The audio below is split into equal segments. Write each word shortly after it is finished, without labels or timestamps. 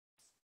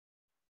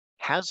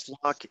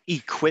HAZLOC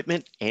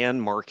equipment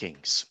and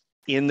markings.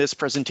 In this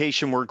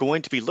presentation, we're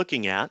going to be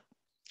looking at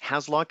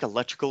HAZLOC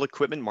electrical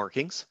equipment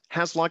markings,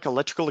 HAZLOC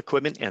electrical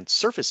equipment and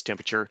surface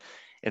temperature,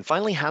 and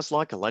finally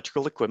HAZLOC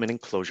electrical equipment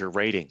enclosure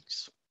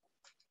ratings.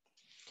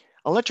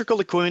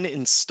 Electrical equipment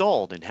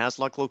installed in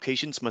HAZLOC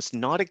locations must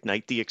not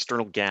ignite the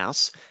external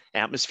gas,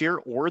 atmosphere,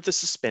 or the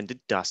suspended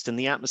dust in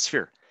the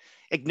atmosphere.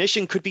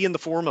 Ignition could be in the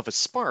form of a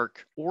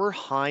spark or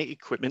high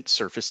equipment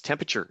surface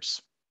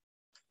temperatures.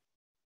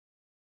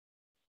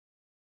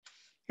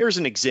 Here's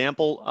an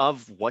example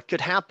of what could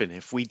happen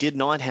if we did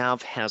not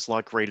have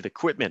HAZLOC rated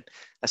equipment,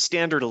 a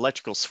standard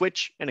electrical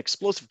switch, an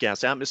explosive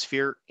gas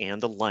atmosphere,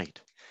 and a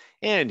light.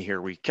 And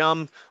here we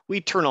come.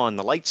 We turn on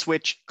the light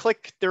switch,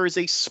 click, there is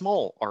a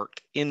small arc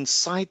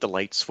inside the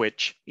light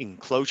switch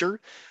enclosure,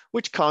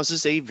 which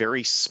causes a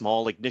very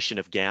small ignition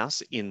of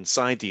gas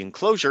inside the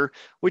enclosure,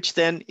 which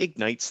then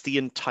ignites the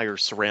entire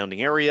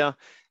surrounding area.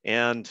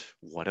 And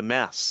what a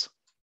mess.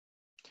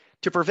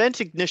 To prevent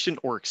ignition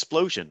or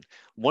explosion,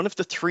 one of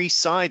the three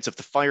sides of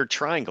the fire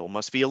triangle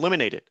must be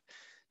eliminated.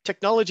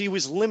 Technology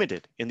was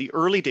limited in the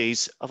early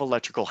days of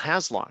electrical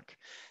HAZLOC.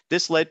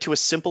 This led to a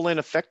simple and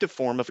effective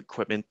form of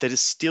equipment that is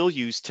still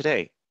used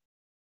today.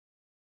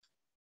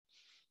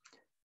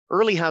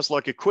 Early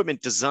HAZLOC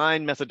equipment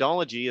design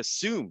methodology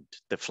assumed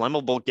that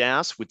flammable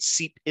gas would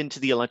seep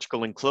into the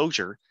electrical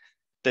enclosure,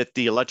 that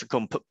the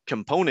electrical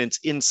components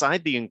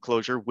inside the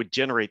enclosure would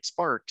generate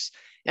sparks,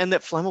 and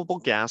that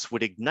flammable gas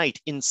would ignite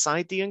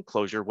inside the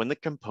enclosure when the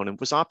component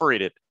was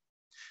operated.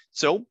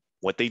 So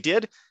what they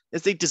did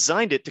is they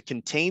designed it to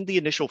contain the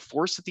initial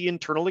force of the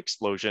internal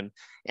explosion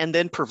and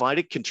then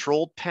provided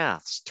controlled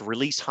paths to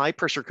release high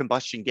pressure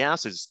combustion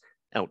gases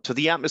out to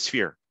the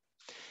atmosphere.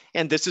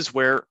 And this is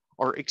where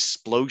our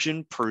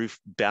explosion-proof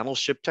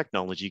battleship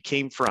technology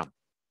came from.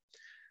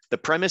 The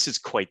premise is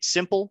quite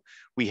simple.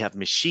 We have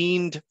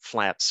machined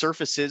flat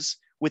surfaces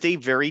with a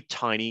very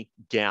tiny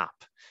gap.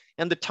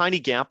 And the tiny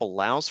gap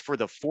allows for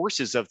the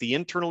forces of the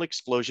internal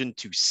explosion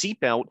to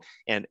seep out.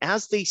 And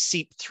as they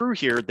seep through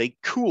here, they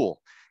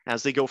cool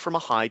as they go from a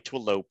high to a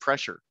low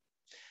pressure.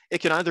 It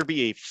can either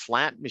be a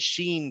flat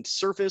machined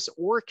surface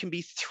or it can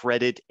be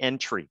threaded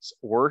entries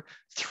or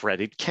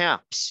threaded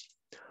caps.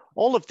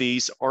 All of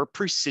these are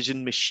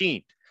precision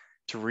machined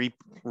to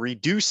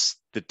reduce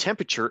the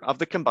temperature of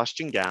the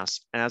combustion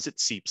gas as it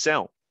seeps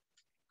out.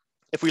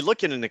 If we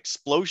look at an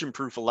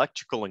explosion-proof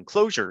electrical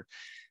enclosure,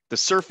 the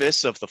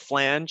surface of the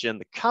flange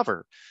and the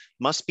cover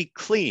must be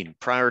clean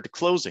prior to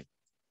closing.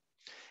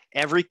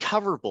 Every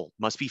cover bolt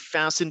must be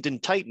fastened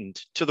and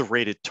tightened to the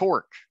rated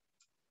torque.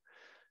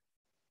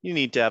 You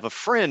need to have a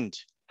friend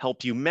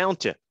help you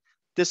mount it.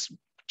 This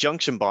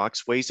junction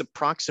box weighs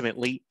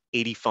approximately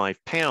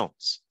 85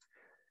 pounds.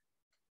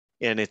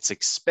 And it's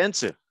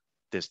expensive.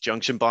 This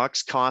junction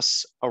box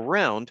costs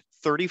around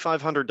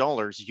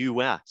 $3,500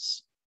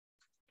 US.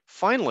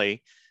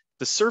 Finally,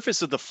 the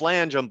surface of the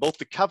flange on both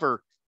the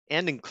cover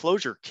and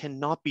enclosure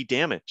cannot be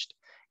damaged.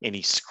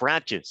 Any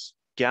scratches,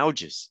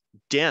 gouges,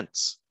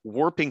 dents,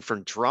 warping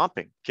from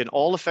dropping can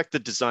all affect the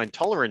design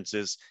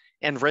tolerances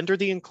and render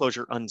the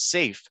enclosure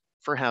unsafe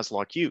for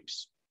HAZLOC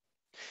use.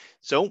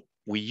 So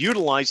we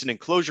utilize an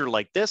enclosure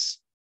like this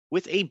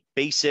with a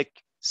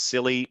basic,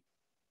 silly,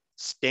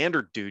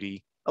 standard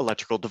duty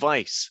electrical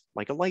device,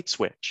 like a light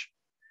switch.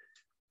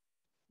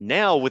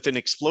 Now with an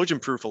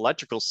explosion-proof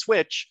electrical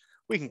switch,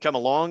 we can come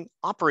along,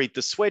 operate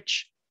the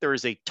switch. There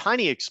is a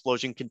tiny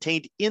explosion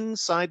contained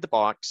inside the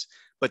box,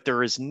 but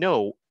there is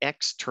no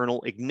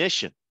external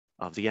ignition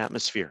of the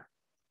atmosphere.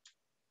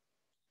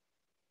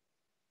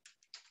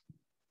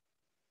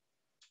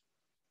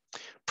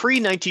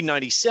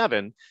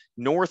 Pre-1997,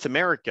 North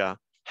America,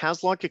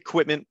 HAZLOC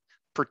equipment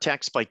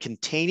protects by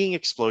containing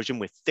explosion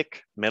with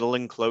thick metal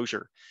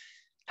enclosure.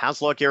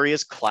 HAZLOC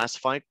areas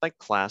classified by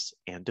class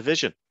and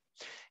division.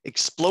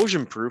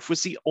 Explosion-proof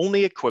was the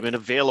only equipment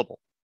available,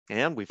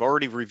 and we've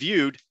already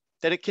reviewed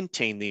that it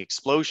contained the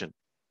explosion.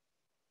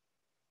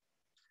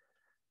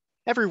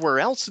 Everywhere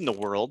else in the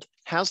world,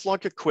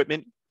 HAZLOC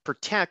equipment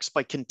protects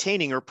by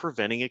containing or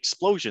preventing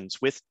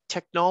explosions with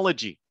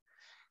technology.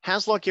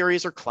 HAZLOC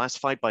areas are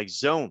classified by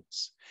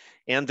zones,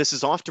 and this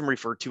is often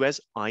referred to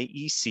as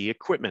IEC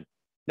equipment.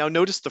 Now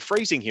notice the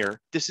phrasing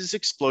here, this is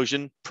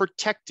explosion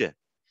protected.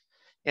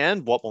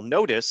 And what we'll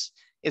notice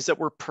is that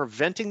we're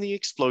preventing the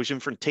explosion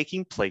from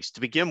taking place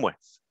to begin with.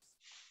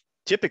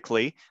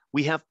 Typically,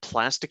 we have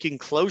plastic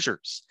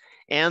enclosures,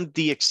 and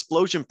the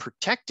explosion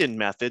protected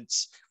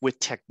methods with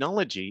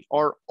technology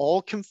are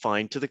all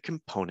confined to the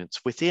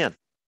components within.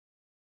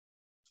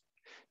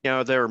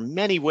 Now, there are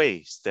many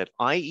ways that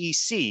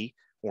IEC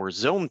or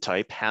zone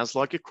type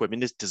HAZLOC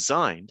equipment is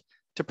designed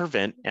to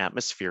prevent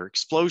atmospheric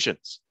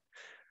explosions.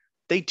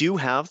 They do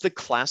have the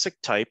classic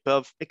type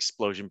of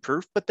explosion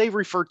proof, but they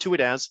refer to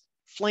it as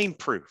flame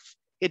proof.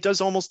 It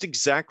does almost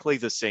exactly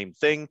the same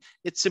thing.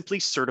 It's simply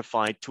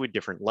certified to a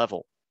different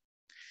level.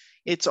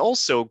 It's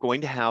also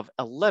going to have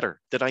a letter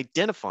that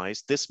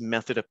identifies this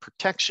method of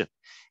protection.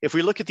 If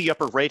we look at the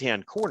upper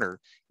right-hand corner,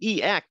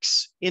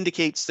 EX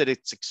indicates that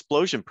it's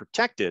explosion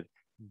protected,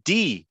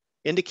 D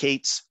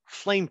indicates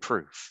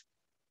flame-proof.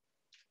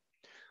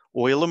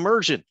 Oil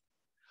immersion.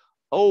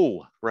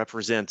 O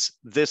represents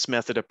this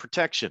method of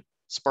protection.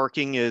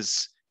 Sparking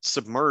is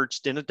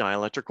submerged in a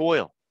dielectric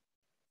oil.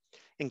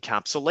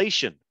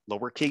 Encapsulation,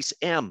 lowercase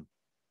m.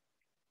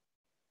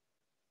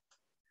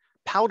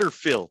 Powder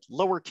filled,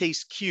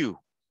 lowercase q.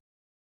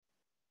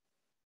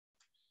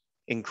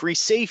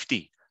 Increased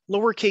safety,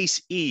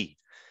 lowercase e.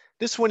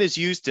 This one is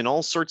used in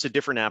all sorts of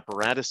different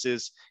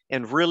apparatuses,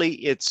 and really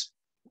it's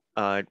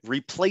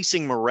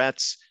replacing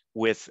morettes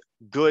with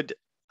good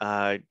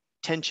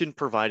tension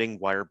providing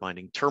wire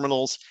binding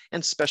terminals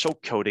and special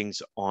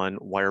coatings on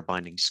wire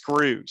binding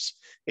screws.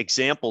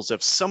 Examples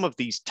of some of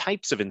these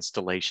types of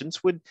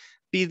installations would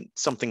be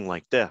something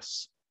like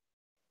this.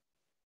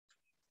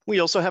 We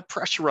also have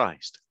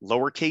pressurized,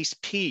 lowercase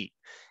p.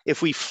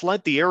 If we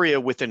flood the area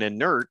with an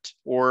inert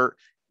or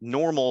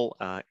normal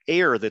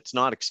air that's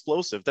not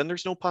explosive, then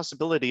there's no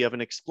possibility of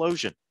an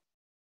explosion.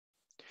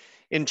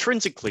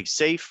 Intrinsically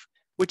safe,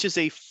 which is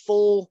a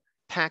full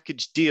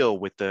package deal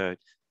with the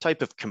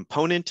type of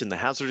component in the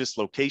hazardous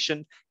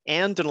location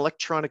and an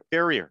electronic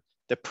barrier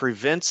that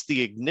prevents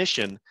the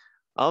ignition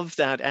of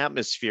that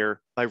atmosphere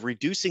by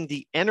reducing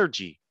the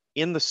energy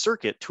in the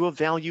circuit to a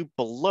value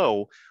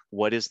below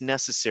what is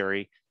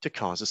necessary to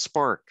cause a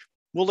spark.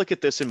 We'll look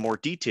at this in more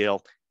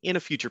detail in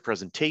a future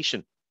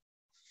presentation.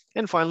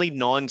 And finally,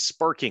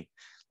 non-sparking,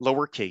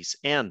 lowercase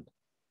n.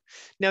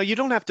 Now, you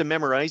don't have to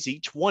memorize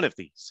each one of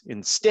these.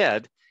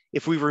 Instead,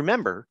 if we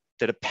remember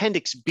that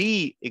Appendix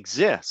B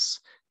exists,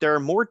 there are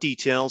more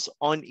details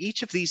on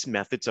each of these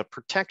methods of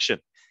protection.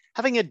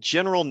 Having a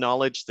general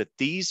knowledge that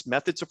these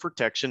methods of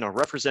protection are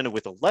represented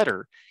with a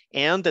letter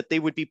and that they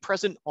would be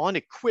present on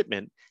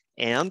equipment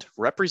and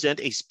represent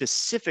a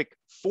specific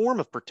form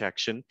of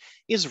protection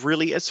is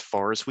really as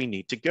far as we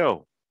need to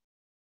go.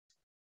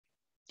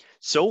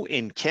 So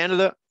in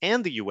Canada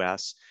and the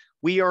US,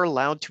 we are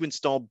allowed to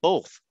install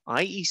both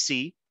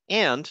IEC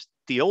and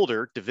the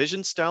older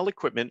division-style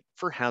equipment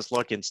for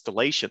HAZLOC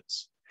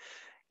installations.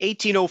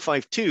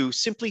 18052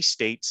 simply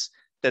states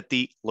that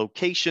the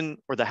location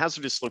or the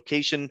hazardous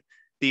location,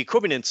 the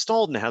equipment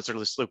installed in a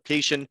hazardous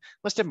location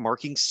must have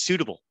markings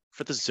suitable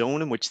for the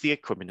zone in which the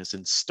equipment is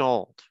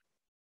installed.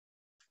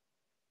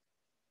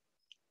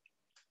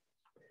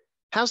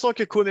 HAZLOC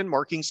equipment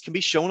markings can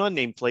be shown on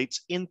nameplates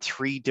in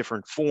 3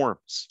 different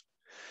forms: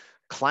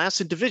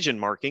 class and division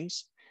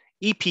markings,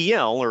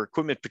 EPL or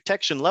equipment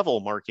protection level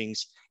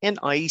markings, and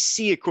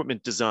IEC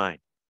equipment design.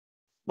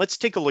 Let's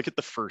take a look at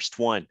the first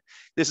one.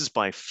 This is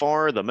by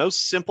far the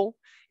most simple,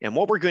 and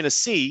what we're going to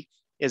see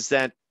is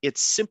that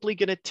it's simply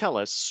going to tell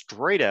us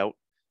straight out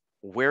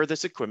where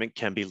this equipment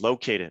can be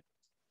located.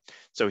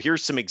 So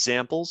here's some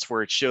examples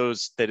where it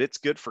shows that it's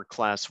good for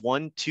class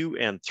 1, 2,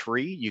 and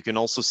 3. You can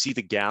also see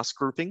the gas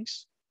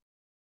groupings.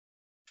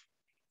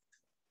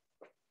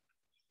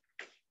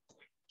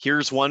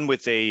 Here's one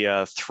with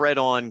a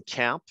thread-on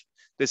cap.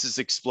 This is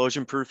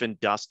explosion proof and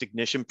dust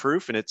ignition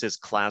proof, and it says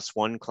class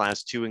 1,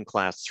 class 2, and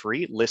class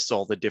 3. It lists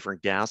all the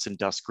different gas and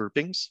dust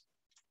groupings.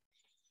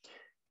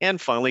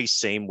 And finally,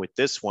 same with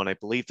this one. I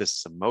believe this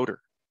is a motor.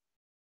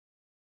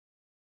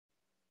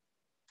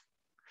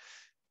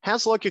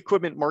 HAZLOC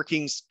equipment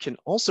markings can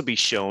also be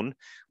shown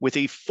with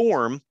a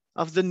form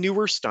of the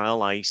newer style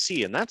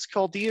IEC, and that's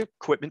called the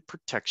Equipment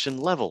Protection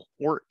Level,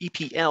 or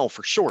EPL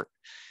for short.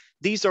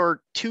 These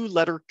are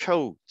 2-letter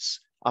codes,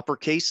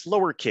 uppercase,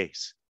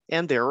 lowercase,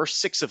 and there are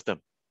 6 of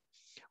them.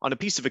 On a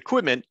piece of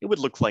equipment, it would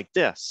look like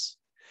this.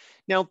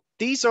 Now,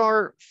 these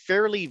are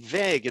fairly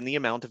vague in the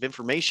amount of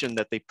information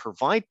that they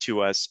provide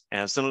to us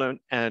as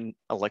an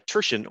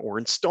electrician or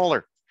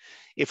installer.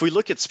 If we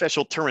look at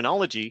special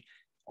terminology,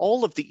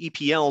 all of the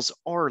EPLs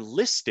are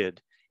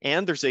listed,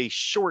 and there's a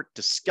short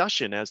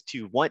discussion as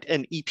to what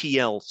an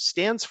EPL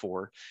stands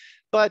for,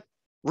 but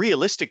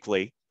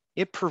realistically,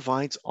 it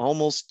provides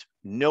almost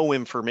no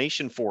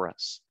information for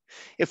us.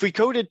 If we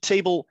go to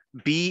table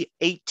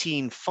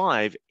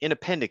B18.5 in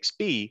Appendix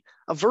B,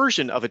 a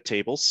version of a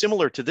table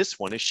similar to this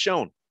one is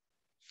shown.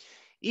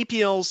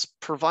 EPLs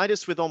provide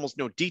us with almost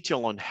no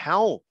detail on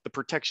how the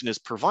protection is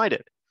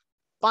provided,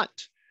 but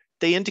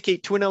they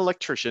indicate to an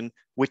electrician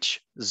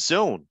which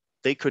zone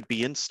they could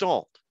be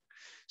installed.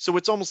 So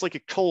it's almost like a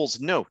Cole's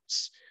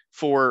notes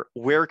for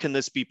where can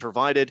this be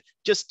provided.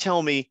 Just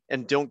tell me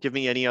and don't give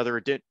me any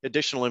other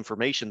additional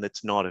information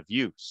that's not of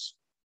use.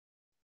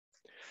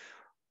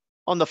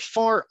 On the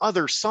far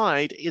other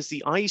side is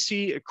the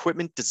IEC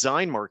equipment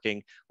design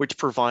marking, which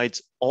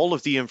provides all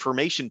of the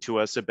information to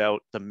us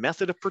about the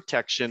method of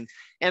protection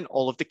and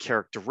all of the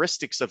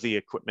characteristics of the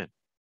equipment.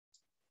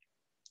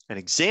 An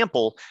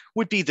example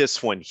would be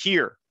this one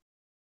here.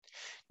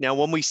 Now,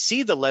 when we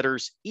see the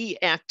letters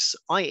EX,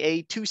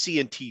 IA, 2C,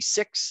 and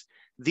T6,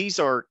 these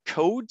are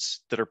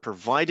codes that are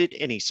provided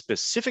in a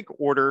specific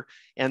order,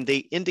 and they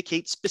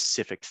indicate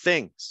specific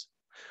things.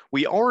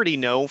 We already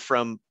know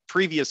from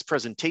previous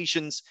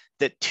presentations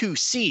that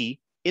 2C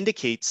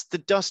indicates the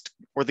dust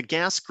or the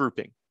gas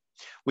grouping.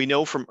 We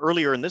know from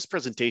earlier in this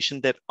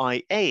presentation that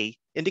IA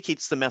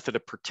indicates the method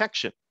of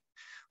protection.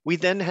 We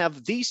then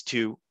have these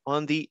two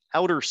on the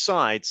outer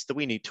sides that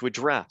we need to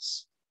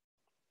address.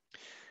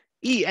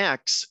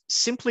 EX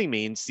simply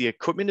means the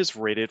equipment is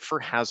rated for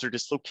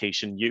hazardous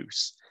location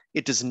use.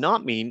 It does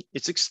not mean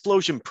it's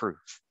explosion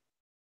proof.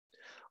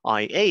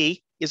 IA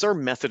is our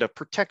method of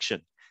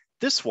protection.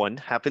 This one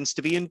happens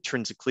to be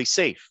intrinsically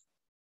safe.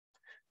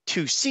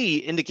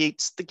 2C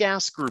indicates the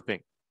gas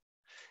grouping,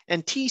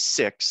 and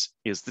T6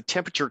 is the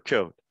temperature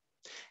code.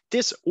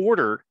 This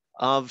order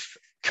of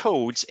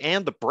codes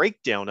and the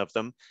breakdown of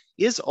them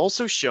is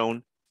also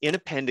shown in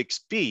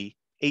Appendix B,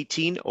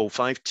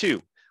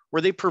 18052,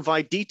 where they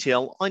provide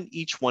detail on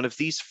each one of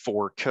these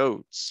 4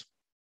 codes.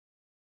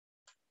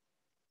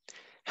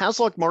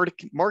 HAZLOC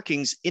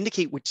markings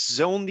indicate which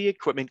zone the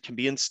equipment can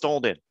be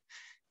installed in.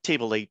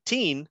 Table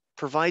 18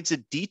 provides a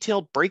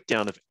detailed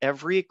breakdown of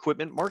every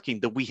equipment marking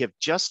that we have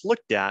just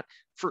looked at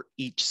for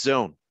each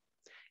zone.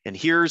 And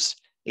here's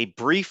a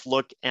brief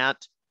look at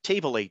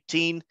Table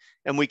 18,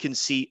 and we can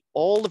see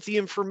all of the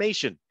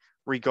information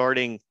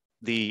regarding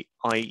the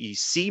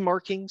IEC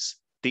markings,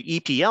 the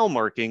EPL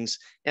markings,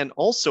 and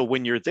also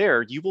when you're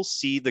there, you will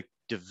see the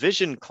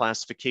division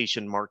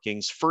classification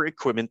markings for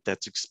equipment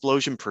that's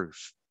explosion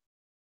proof.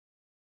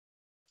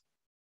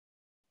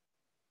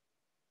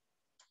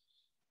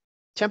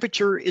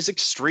 Temperature is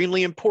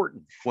extremely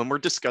important when we're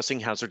discussing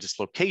hazardous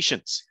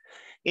locations.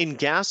 In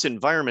gas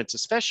environments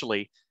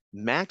especially,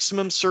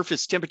 maximum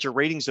surface temperature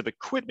ratings of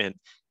equipment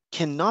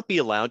cannot be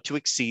allowed to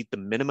exceed the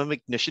minimum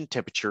ignition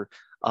temperature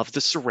of the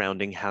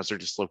surrounding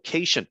hazardous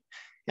location.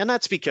 And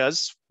that's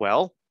because,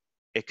 well,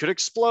 it could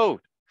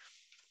explode.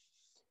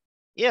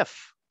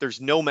 If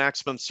there's no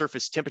maximum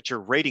surface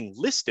temperature rating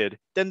listed,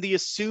 then the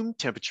assumed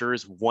temperature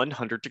is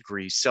 100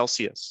 degrees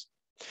Celsius.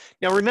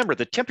 Now remember,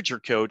 the temperature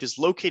code is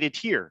located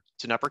here.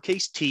 It's an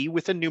uppercase T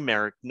with a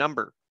numeric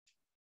number.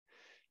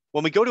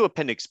 When we go to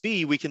Appendix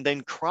B, we can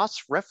then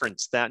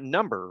cross-reference that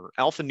number,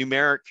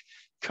 alphanumeric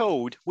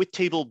code, with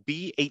Table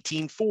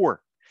B184.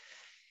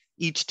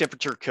 Each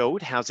temperature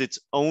code has its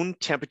own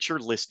temperature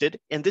listed,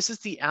 and this is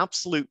the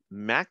absolute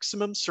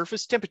maximum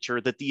surface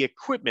temperature that the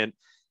equipment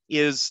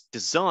is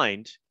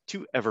designed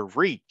to ever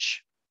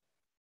reach.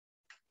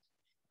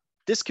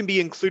 This can be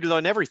included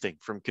on everything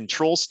from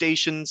control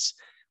stations,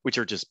 which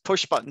are just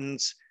push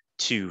buttons,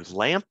 to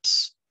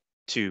lamps,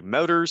 to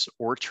motors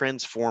or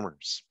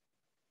transformers.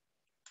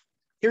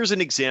 Here's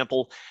an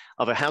example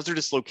of a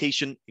hazardous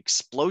location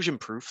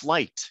explosion-proof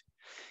light.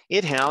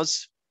 It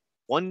has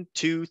 1,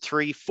 2,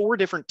 3, 4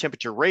 different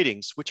temperature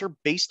ratings, which are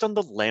based on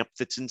the lamp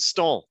that's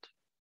installed.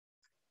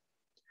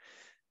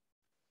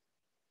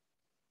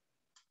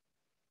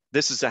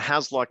 This is a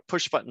HAZLOC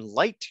push-button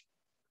light,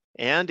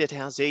 and it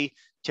has a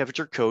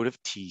temperature code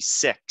of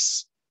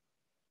T6.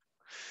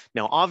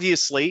 Now,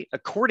 obviously,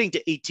 according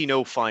to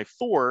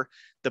 18054,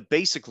 the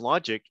basic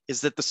logic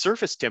is that the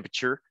surface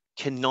temperature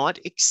cannot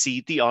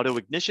exceed the auto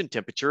ignition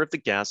temperature of the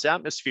gas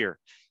atmosphere.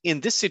 In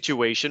this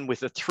situation,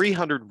 with a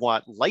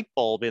 300-watt light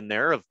bulb in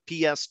there of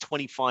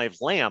PS25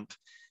 lamp,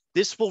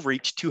 this will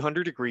reach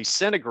 200 degrees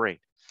centigrade.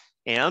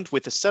 And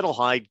with a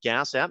acetaldehyde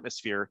gas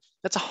atmosphere,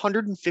 that's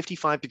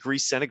 155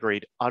 degrees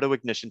centigrade auto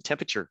ignition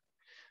temperature.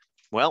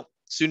 Well,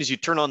 as soon as you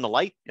turn on the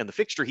light and the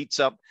fixture heats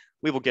up,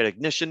 we will get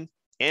ignition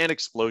and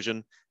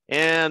explosion,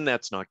 and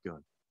that's not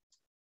good.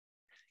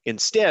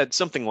 Instead,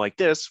 something like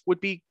this would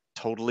be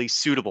totally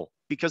suitable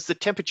because the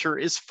temperature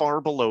is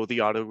far below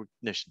the auto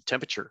ignition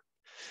temperature.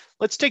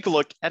 Let's take a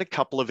look at a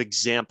couple of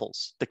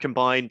examples that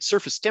combine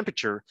surface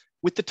temperature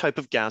with the type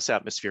of gas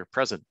atmosphere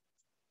present.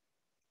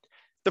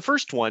 The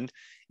first one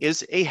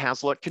is a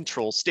HAZLOC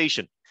control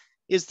station.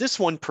 Is this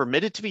one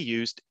permitted to be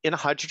used in a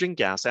hydrogen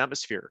gas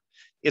atmosphere?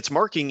 Its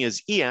marking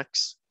is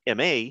EX,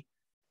 MA,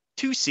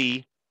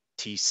 2C,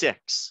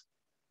 T6.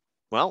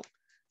 Well,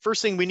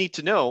 first thing we need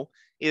to know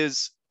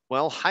is,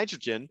 well,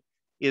 hydrogen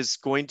is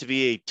going to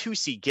be a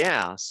 2C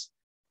gas.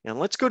 And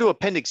let's go to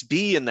Appendix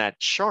B in that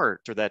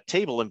chart or that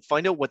table and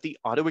find out what the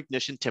auto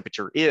ignition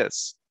temperature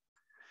is.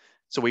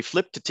 So we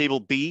flip to Table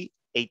B,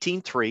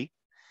 18.3,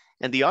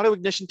 and the auto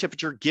ignition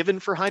temperature given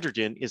for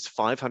hydrogen is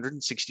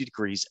 560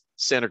 degrees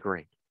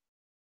centigrade.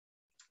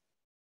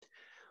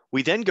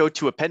 We then go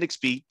to Appendix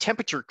B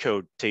temperature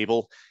code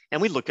table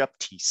and we look up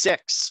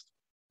T6.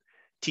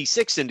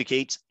 T6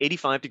 indicates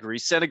 85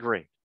 degrees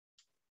centigrade.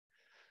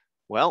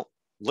 Well,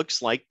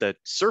 looks like the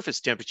surface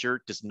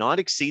temperature does not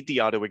exceed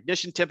the auto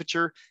ignition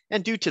temperature,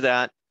 and due to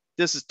that,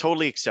 this is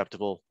totally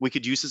acceptable. We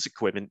could use this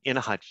equipment in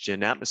a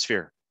hydrogen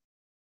atmosphere.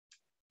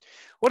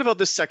 What about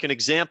this second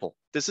example?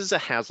 This is a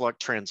HAZLOC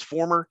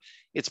transformer.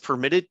 Is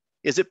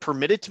it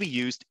permitted to be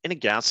used in a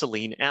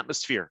gasoline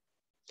atmosphere?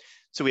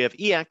 So we have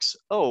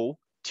EXO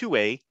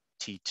 2A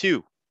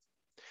T2.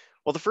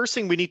 Well, the first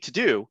thing we need to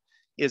do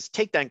is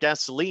take that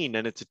gasoline,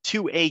 and it's a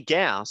 2A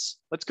gas.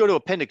 Let's go to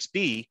Appendix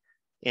B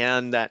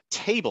and that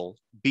table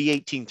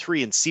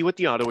B18.3 and see what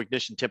the auto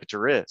ignition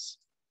temperature is.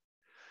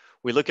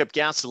 We look up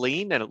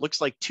gasoline and it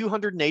looks like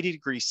 280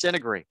 degrees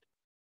centigrade.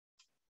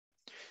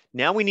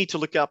 Now we need to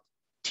look up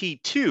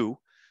T2,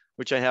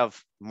 which I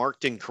have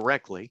marked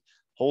incorrectly.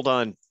 Hold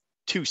on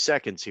 2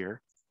 seconds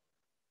here.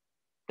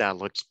 That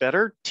looks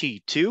better,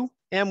 T2,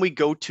 and we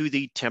go to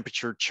the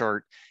temperature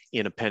chart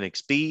in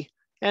Appendix B,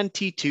 and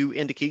T2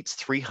 indicates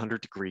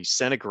 300 degrees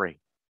centigrade.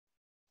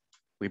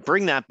 We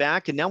bring that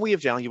back, and now we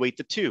evaluate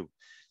the two.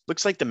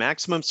 Looks like the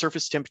maximum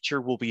surface temperature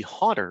will be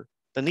hotter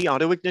than the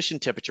auto ignition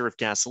temperature of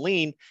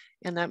gasoline,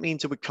 and that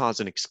means it would cause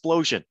an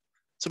explosion.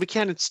 So we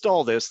can't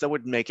install this. That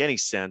wouldn't make any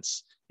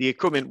sense. The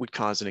equipment would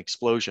cause an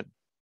explosion.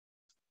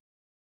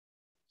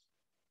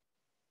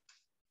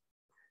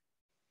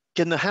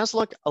 Can the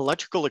HAZLOC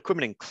electrical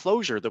equipment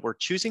enclosure that we're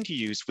choosing to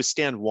use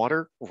withstand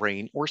water,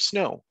 rain, or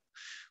snow?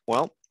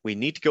 Well, we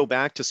need to go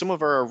back to some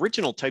of our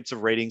original types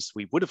of ratings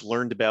we would have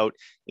learned about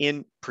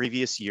in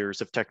previous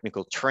years of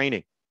technical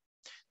training.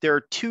 There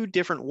are two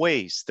different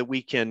ways that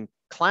we can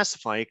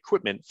classify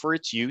equipment for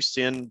its use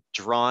in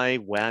dry,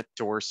 wet,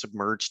 or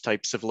submerged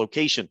types of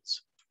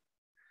locations.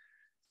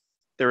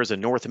 There is a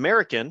North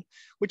American,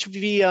 which would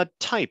be a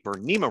type or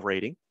NEMA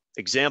rating.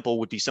 Example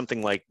would be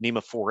something like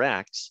NEMA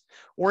 4X,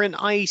 or an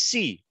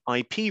IEC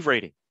IP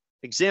rating.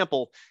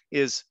 Example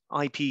is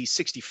IP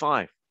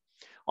 65.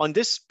 On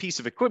this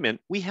piece of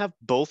equipment, we have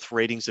both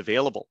ratings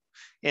available,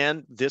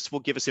 and this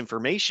will give us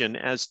information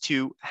as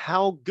to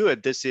how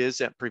good this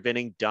is at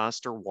preventing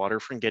dust or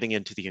water from getting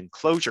into the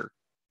enclosure.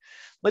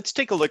 Let's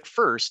take a look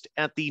first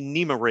at the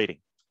NEMA rating.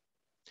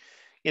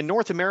 In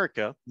North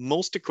America,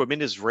 most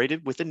equipment is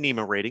rated with a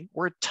NEMA rating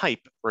or a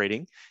type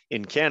rating.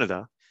 In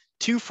Canada,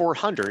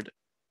 2400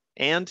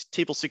 and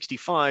Table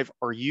 65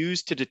 are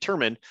used to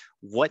determine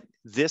what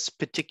this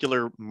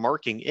particular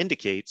marking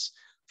indicates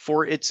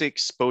for its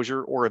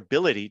exposure or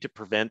ability to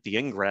prevent the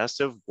ingress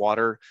of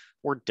water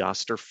or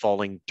dust or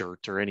falling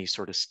dirt or any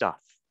sort of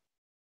stuff.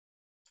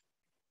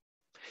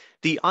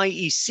 The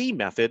IEC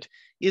method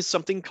is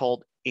something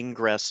called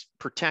ingress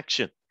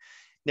protection.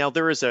 Now,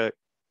 there is a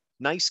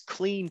nice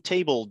clean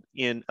table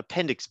in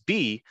Appendix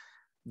B,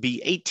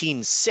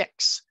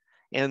 B18.6,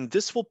 and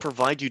this will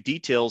provide you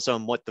details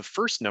on what the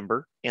first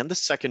number and the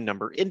second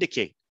number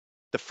indicate.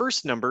 The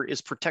first number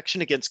is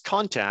protection against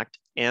contact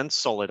and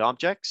solid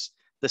objects.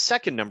 The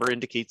second number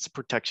indicates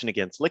protection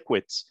against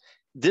liquids.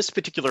 This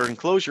particular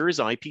enclosure is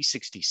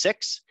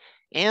IP66,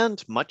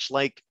 and much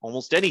like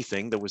almost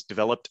anything that was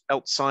developed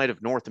outside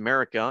of North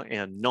America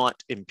and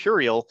not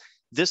imperial,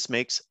 this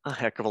makes a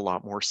heck of a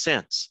lot more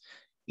sense.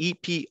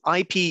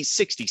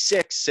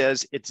 IP66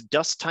 says it's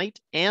dust tight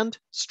and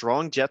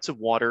strong jets of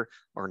water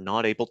are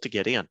not able to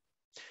get in.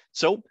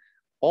 So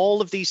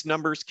all of these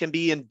numbers can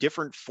be in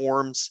different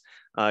forms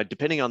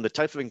depending on the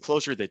type of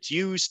enclosure that's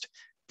used.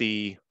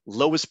 The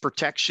lowest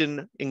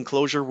protection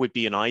enclosure would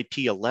be an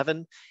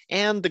IP11,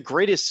 and the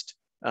greatest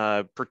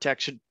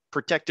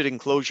protected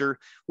enclosure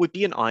would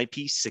be an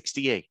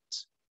IP68.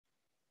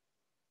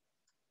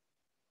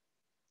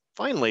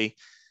 Finally,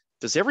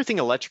 does everything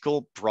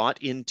electrical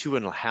brought into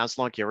a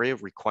HAZLOC area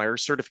require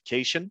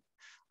certification?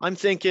 I'm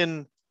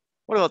thinking,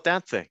 what about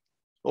that thing?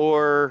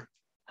 Or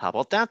how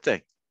about that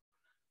thing?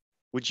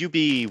 Would you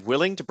be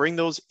willing to bring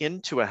those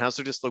into a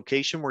hazardous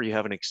location where you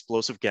have an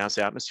explosive gas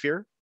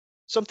atmosphere?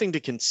 Something to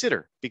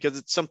consider, because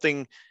it's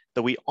something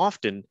that we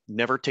often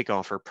never take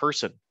off our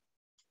person.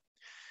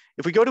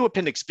 If we go to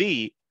Appendix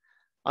B,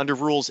 under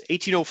rules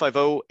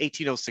 18050,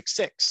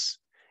 18066,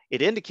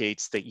 it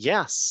indicates that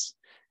yes,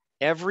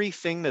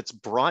 everything that's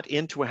brought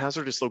into a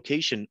hazardous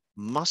location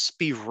must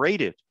be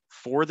rated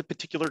for the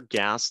particular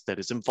gas that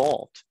is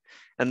involved.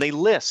 And they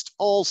list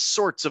all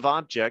sorts of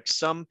objects,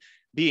 some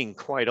being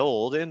quite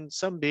old and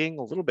some being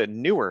a little bit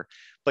newer.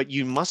 But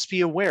you must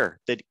be aware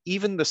that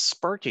even the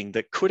sparking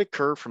that could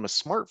occur from a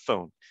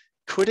smartphone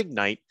could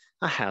ignite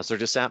a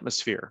hazardous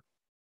atmosphere.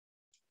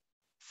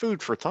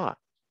 Food for thought.